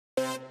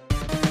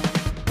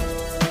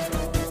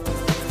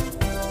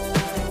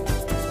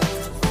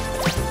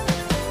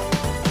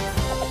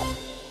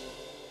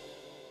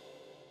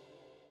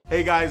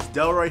Hey guys,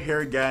 Delroy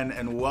here again,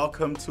 and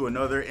welcome to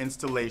another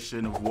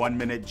installation of 1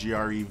 Minute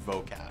GRE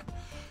Vocab.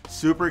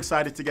 Super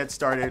excited to get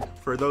started.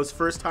 For those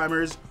first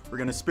timers, we're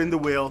gonna spin the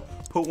wheel,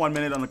 put 1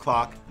 minute on the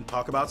clock, and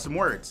talk about some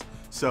words.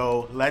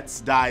 So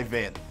let's dive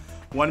in.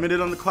 1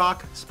 minute on the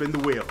clock, spin the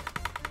wheel.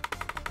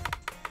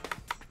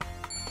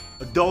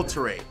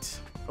 Adulterate.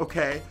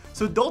 Okay,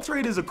 so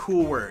adulterate is a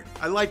cool word.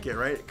 I like it,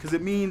 right? Because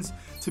it means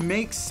to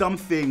make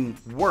something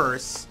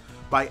worse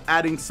by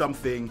adding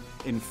something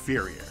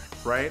inferior,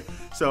 right?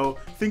 So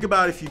think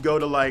about if you go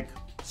to like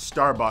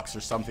Starbucks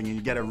or something and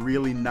you get a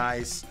really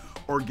nice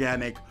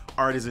organic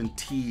artisan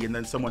tea and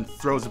then someone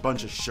throws a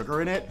bunch of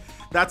sugar in it.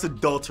 That's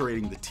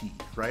adulterating the tea,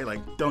 right? Like,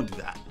 don't do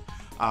that.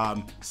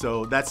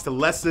 So that's the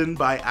lesson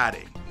by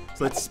adding.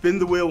 So let's spin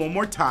the wheel one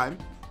more time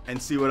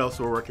and see what else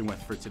we're working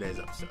with for today's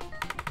episode.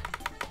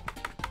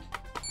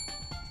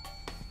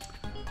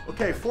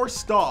 Okay,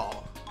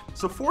 forestall.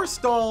 So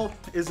forestall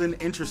is an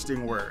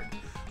interesting word.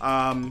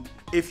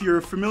 If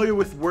you're familiar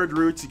with word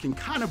roots, you can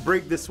kind of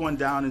break this one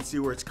down and see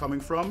where it's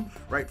coming from,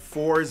 right?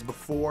 For is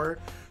before,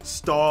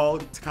 stall,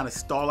 to kind of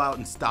stall out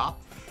and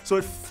stop. So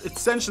it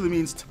essentially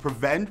means to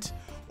prevent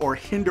or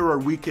hinder or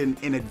weaken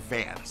in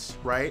advance,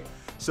 right?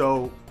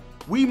 So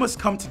we must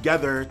come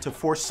together to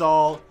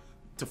forestall,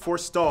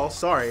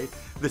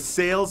 the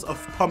sales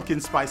of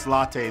pumpkin spice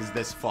lattes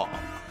this fall.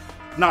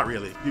 Not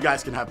really, you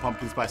guys can have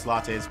pumpkin spice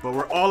lattes, but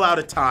we're all out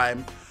of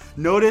time.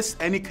 Notice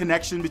any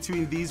connection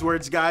between these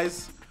words,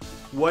 guys?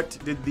 What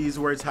did these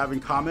words have in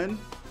common?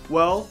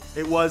 Well,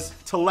 it was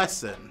to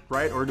lessen,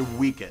 right? Or to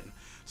weaken.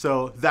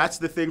 So that's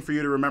the thing for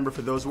you to remember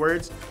for those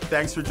words.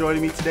 Thanks for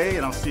joining me today,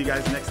 and I'll see you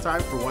guys next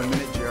time for 1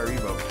 Minute GRE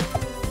Vocab.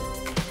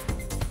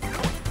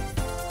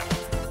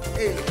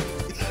 Hey.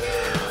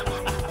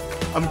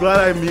 I'm glad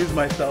I amused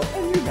myself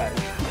and you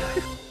guys.